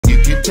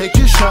take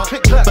your shot,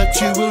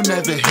 but you will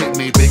never hit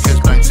me because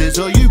banks is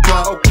all you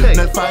got.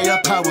 No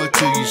firepower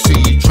till you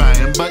see you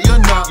trying, but you're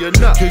not.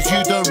 Cause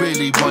you don't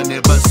really want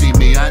it, but see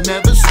me, I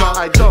never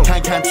stop.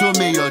 Can't cancel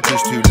me, you're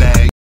just too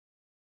late.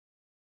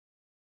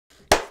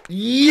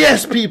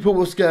 Yes, people,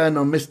 what's going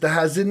on? Mr.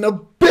 Has in the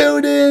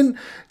building.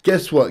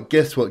 Guess what?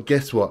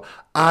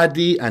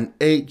 ArrDee and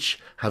Aitch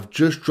have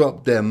just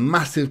dropped their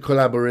massive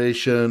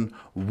collaboration,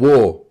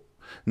 War.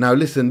 Now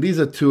listen, these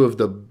are two of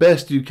the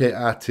best UK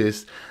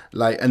artists,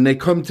 and they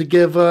come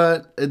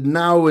together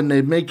now and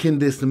they're making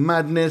this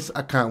madness.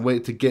 I can't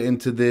wait to get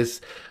into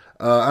this.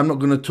 I'm not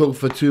going to talk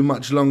for too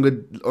much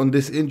longer on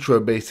this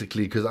intro,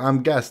 basically, because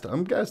I'm gassed.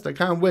 I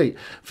can't wait.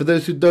 For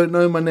those who don't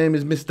know, my name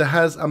is Mr.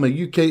 Has. I'm a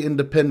UK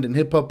independent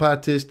hip-hop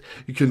artist.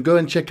 You can go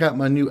and check out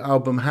my new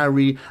album,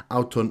 Harry,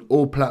 out on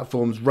all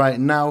platforms right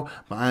now.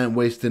 But I ain't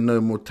wasting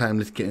no more time.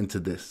 Let's get into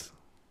this.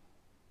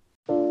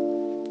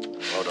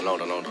 Hold on.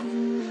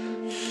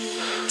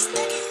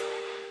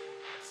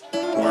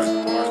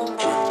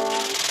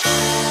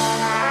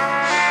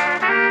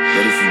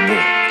 Ready for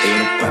war. They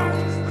wanna battle.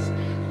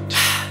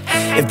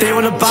 If they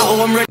wanna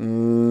battle, I'm ready.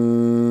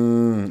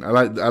 I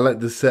like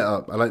the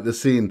setup. I like the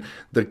scene.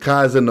 The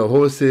cars and the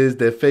horses,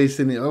 they're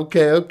facing it.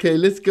 Okay,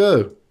 let's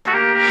go.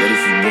 Ready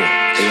for war.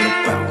 They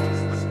wanna battle.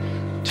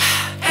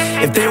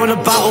 If they wanna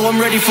battle, I'm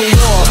ready for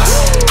war.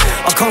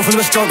 I come from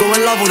the struggle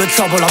and love all the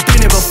trouble. I've been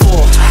here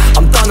before.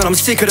 I'm done and I'm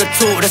sick of the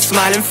talk, the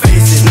smiling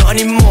faces. Not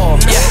anymore.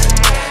 Yeah.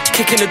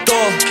 Kicking the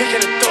door.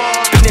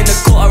 Been in the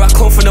gutter, I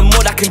come from the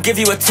mud, I can give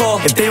you a tour.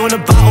 If they wanna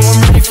battle,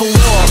 I'm ready for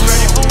war.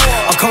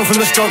 I come from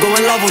the struggle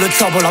and love all the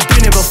trouble. I've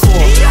been here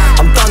before.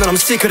 I'm done and I'm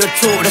sick of the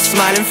talk, the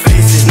smiling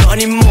faces. Not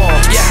anymore.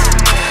 Yeah.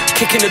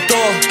 Kicking the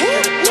door.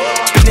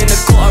 Been in the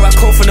gutter, I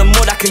come from the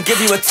mud, I can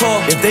give you a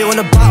tour. If they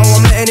wanna battle,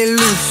 I'm letting it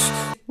loose.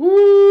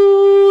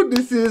 Ooh,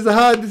 this is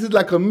hard. This is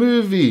like a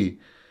movie.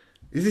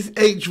 Is this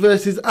Aitch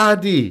versus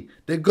ArrDee?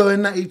 They're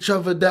going at each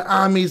other, their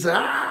armies.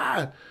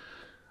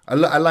 I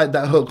like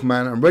that hook,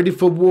 man. I'm ready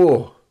for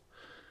war.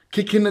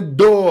 Kicking the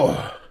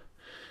door.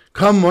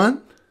 Come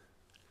on.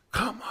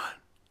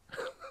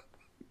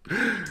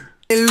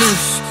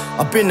 Loose.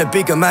 I've been a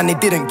bigger man, they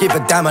didn't give a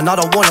damn, and I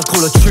don't wanna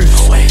call a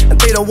truce. And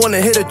they don't wanna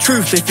hear the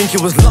truth, they think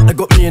it was luck that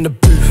got me in the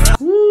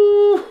booth.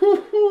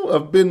 Ooh,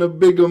 I've been a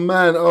bigger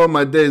man. Oh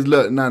my days,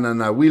 look,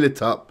 nah. Wheel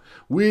it up.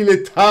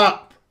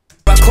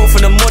 I come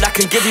from the mud, I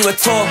can give you a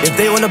tour. If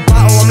they wanna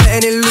battle, I'm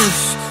letting it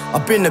loose.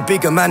 I've been a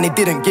bigger man, they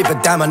didn't give a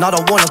damn, and I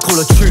don't wanna call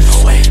a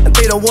truce. And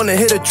they don't wanna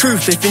hear the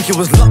truth, they think it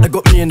was luck that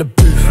got me in the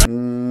booth.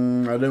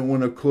 I don't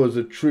wanna cause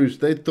a truce.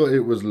 They thought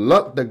it was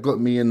luck that got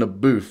me in the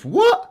booth.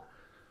 What?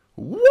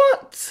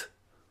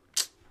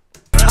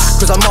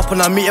 Cause I'm up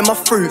and I'm eating my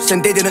fruits,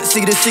 and they didn't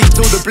see the seeds,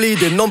 all the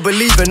bleeding,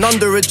 non-believing,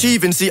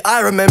 underachieving. See,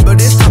 I remember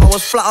this time I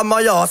was flat on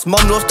my ass.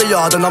 Mum lost the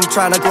yard and I'm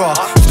trying to grass.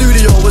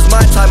 Studio was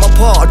my time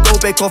apart. I'd go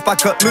bake off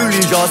back at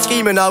Mooley's yard,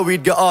 scheming how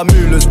we'd get our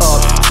moolahs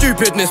hard.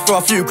 Stupidness for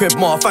a few quid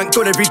more. Thank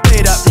God every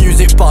day that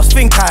music bust.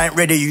 Think I ain't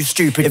ready, you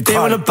stupid. If they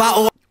wanna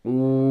battle.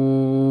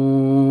 Ooh,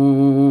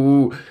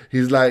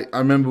 he's like, I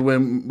remember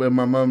when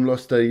my mum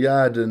lost her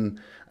yard and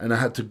I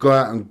had to go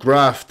out and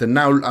graft, and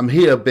now I'm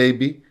here,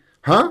 baby.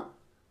 Huh?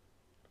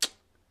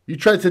 You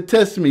tried to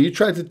test me. You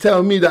tried to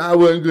tell me that I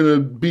weren't gonna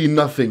be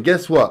nothing.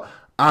 Guess what?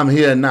 I'm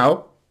here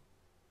now.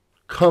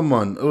 Come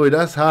on. Oh,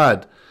 that's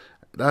hard.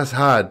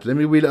 Let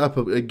me wheel it up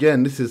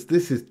again. This is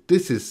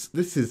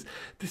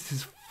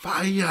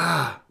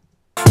fire.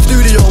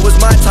 Studio was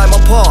my time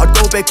apart. I'd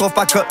go bake off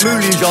back at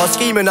Mooley's yard,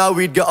 scheming how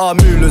we'd get our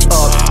moolahs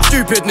hard.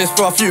 Stupidness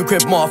for a few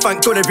quid more.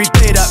 Thank God every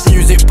day that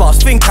music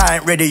bust. Think I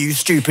ain't ready, you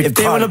stupid. If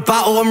they wanna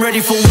battle, I'm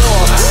ready for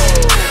war.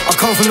 I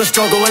come from the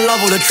struggle and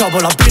love all the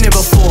trouble. I've been here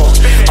before.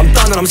 I'm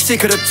done and I'm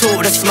sick of the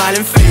talk, the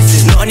smiling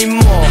faces. Not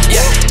anymore.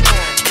 Yeah.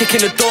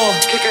 Kicking the door.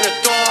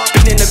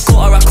 Been in the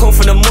gutter, I come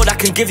from the mud, I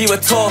can give you a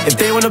tour. If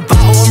they wanna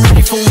battle, I'm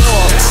ready for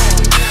war.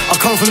 I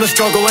come from the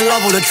struggle and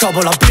love all the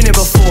trouble. I've been here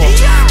before.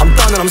 I'm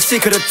done and I'm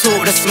sick of the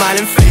talk, the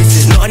smiling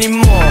faces. Not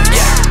anymore.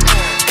 Yeah.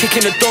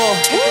 Kicking the door.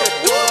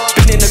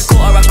 Been in the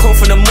gutter, I come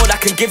from the mud, I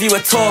can give you a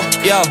tour.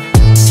 Yo.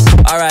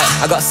 Alright,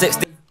 I got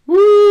 60.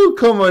 Woo,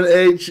 come on,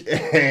 Aitch.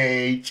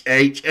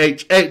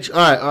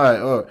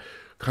 Alright.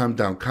 Calm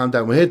down.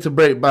 We're here to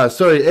break bars.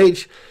 Sorry,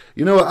 Aitch.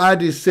 You know what?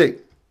 ArrDee's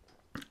sick.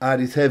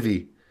 ArrDee's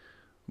heavy.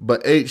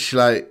 But Aitch,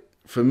 like,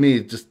 for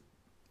me, just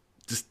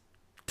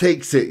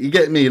takes it. You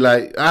get me?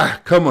 Like,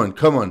 come on.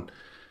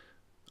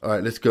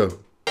 Alright, let's go.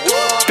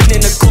 Been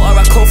in the gutter,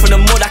 I come from the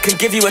mud, I can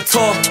give you a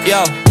tour.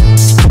 Yo.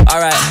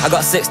 Alright, I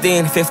got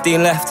 16,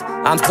 15 left.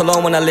 I'm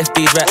cologne when I lift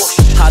these reps.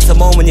 Hard to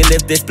moan when you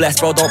live this blessed.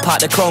 Bro, don't pack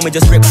the chrome, it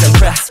just rips and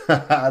press.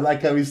 I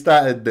like how he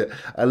started that.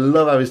 I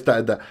love how he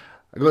started that.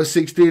 I got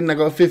 16, I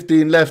got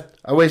 15 left.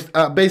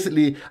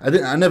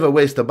 I never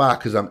waste a bar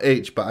because I'm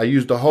Aitch, but I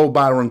used the whole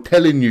bar on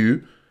telling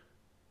you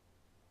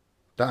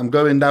that I'm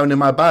going down in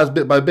my bars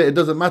bit by bit. It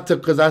doesn't matter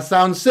because I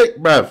sound sick,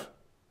 bruv.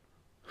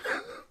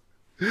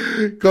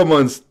 Come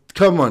on,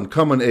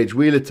 Aitch,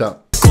 wheel it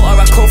up.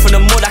 I come from the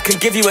mud, I can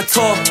give you a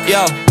tour.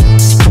 Yo.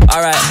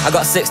 Alright, I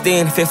got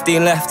 16,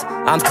 15 left.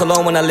 I'm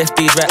cologne when I lift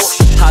these reps.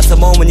 Hard to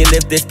moan when you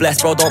live this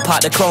blessed. Bro, don't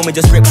park the chrome, it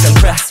just rips and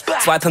press.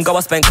 Swipe and go,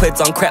 I spend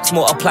quids on crepes.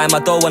 Multiply my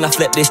dough when I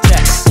flip this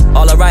check.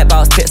 All I write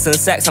about's tits and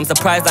sex. I'm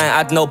surprised I ain't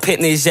had no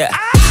pitneys yet.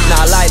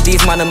 Now I like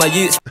these man and my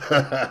youths.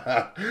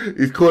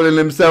 He's calling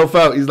himself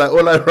out. He's like,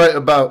 all I write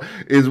about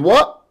is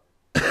what?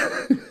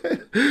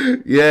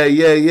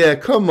 Yeah.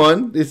 Come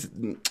on. This.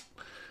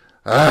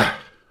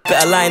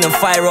 Better line and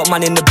fire up,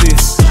 man, in the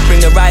booth. Bring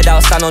the ride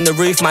out, stand on the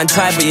roof. Man,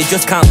 try, but you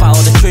just can't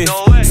battle the truth.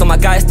 So my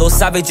guys still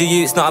savage, you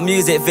youths. Not a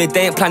music vid,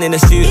 they ain't planning a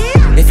shoot.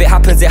 If it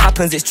happens,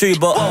 it's true.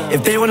 But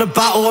if they want to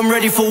battle, I'm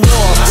ready for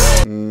war.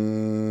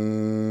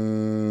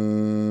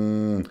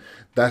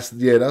 That's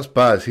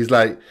bad. He's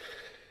like,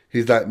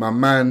 my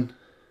man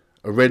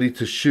are ready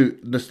to shoot.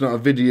 That's not a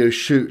video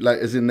shoot, like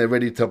as in they're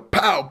ready to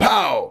pow,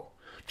 pow,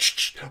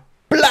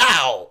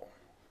 blow.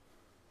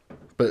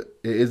 But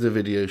it is a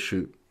video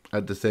shoot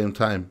at the same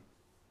time.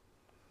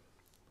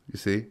 You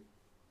see?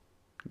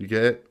 You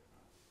get it?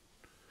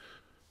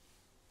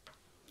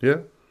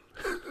 Yeah?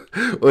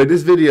 Oh,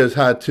 this video is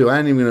hard too. I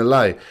ain't even gonna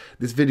lie.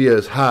 This video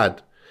is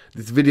hard.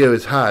 This video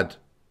is hard.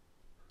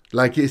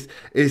 Like it's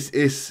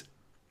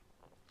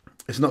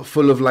not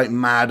full of like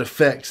mad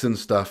effects and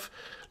stuff.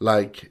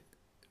 Like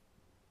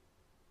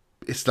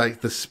it's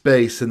like the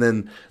space and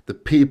then the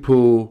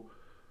people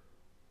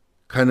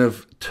kind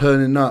of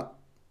turning up,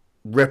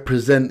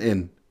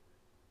 representing,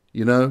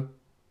 you know?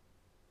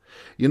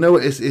 You know,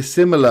 it's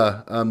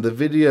similar. The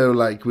video,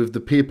 like with the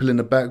people in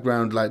the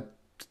background, like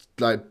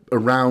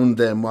around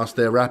them whilst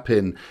they're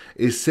rapping,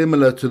 is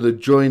similar to the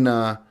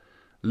Joyner,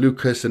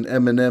 Lucas and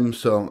Eminem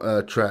song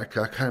track.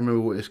 I can't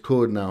remember what it's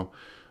called now.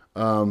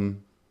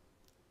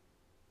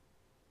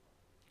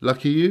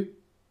 Lucky You?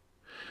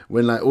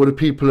 When like all the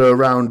people are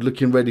around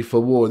looking ready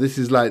for war. This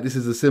is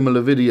a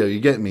similar video,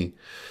 you get me?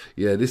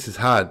 Yeah, this is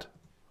hard.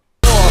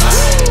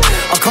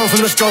 I come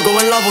from the struggle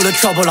and love all the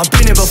trouble. I've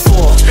been here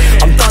before.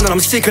 I'm done and I'm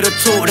sick of the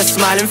talk, the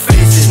smiling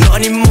faces, not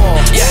anymore.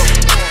 Yeah,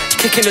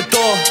 kicking the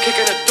door.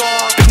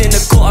 Been in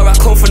the gutter, I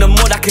come from the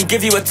mud, I can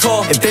give you a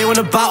tour. If they want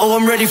to battle,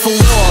 I'm ready for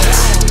war.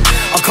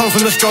 I come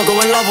from the struggle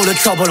and love all the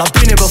trouble. I've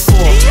been here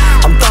before.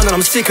 I'm done and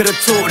I'm sick of the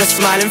talk, the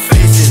smiling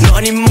faces,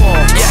 not anymore.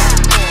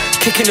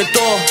 Yeah, kicking the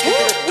door.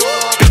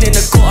 Been in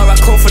the gutter, I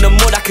come from the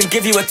mud, I can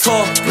give you a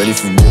tour. Ready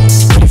for war,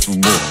 ready for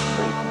war.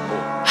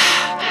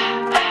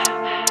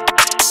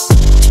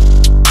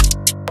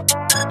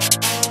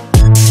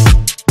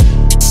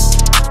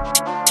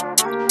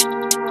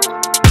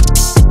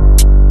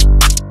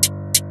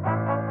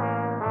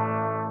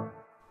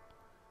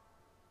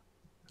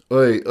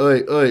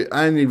 Oi,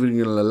 I ain't even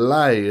gonna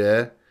lie,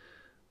 yeah?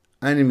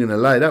 I ain't even gonna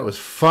lie, that was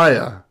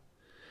fire.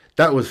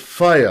 That was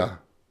fire.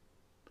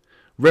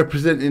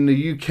 Representing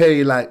the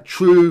UK like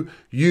true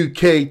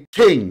UK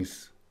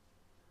kings.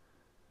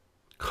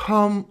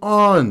 Come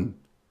on.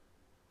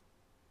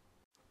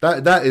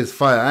 That is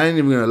fire, I ain't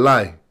even gonna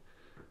lie.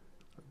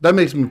 That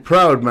makes me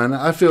proud, man.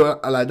 I feel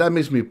like that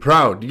makes me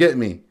proud, you get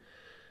me?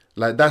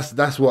 Like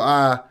that's what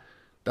our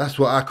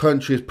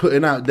country is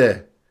putting out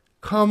there.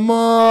 Come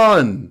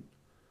on.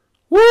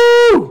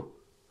 Woo!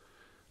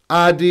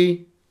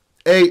 ArrDee,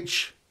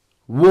 Aitch,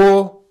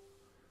 War.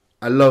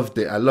 I loved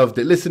it.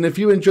 Listen, if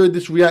you enjoyed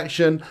this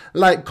reaction,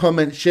 like,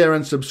 comment, share,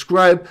 and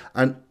subscribe.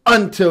 And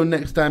until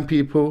next time,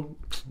 people.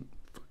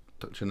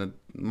 Touching the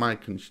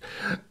mic and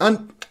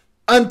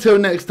until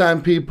next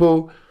time,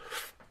 people.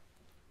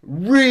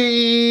 Respect.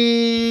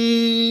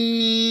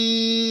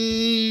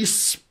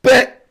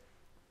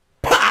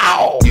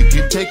 Pow! You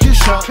can take your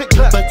shot,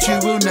 but you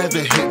will never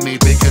hit me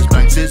because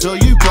blanks is all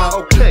you got.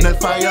 Okay. No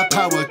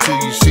firepower till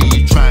you see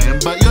you trying,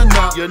 but you're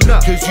not.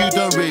 Cause you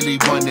don't really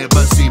want it,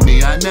 but see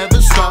me, I never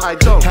stop. I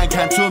don't. Can't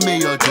cancel me,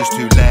 you're just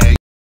too late.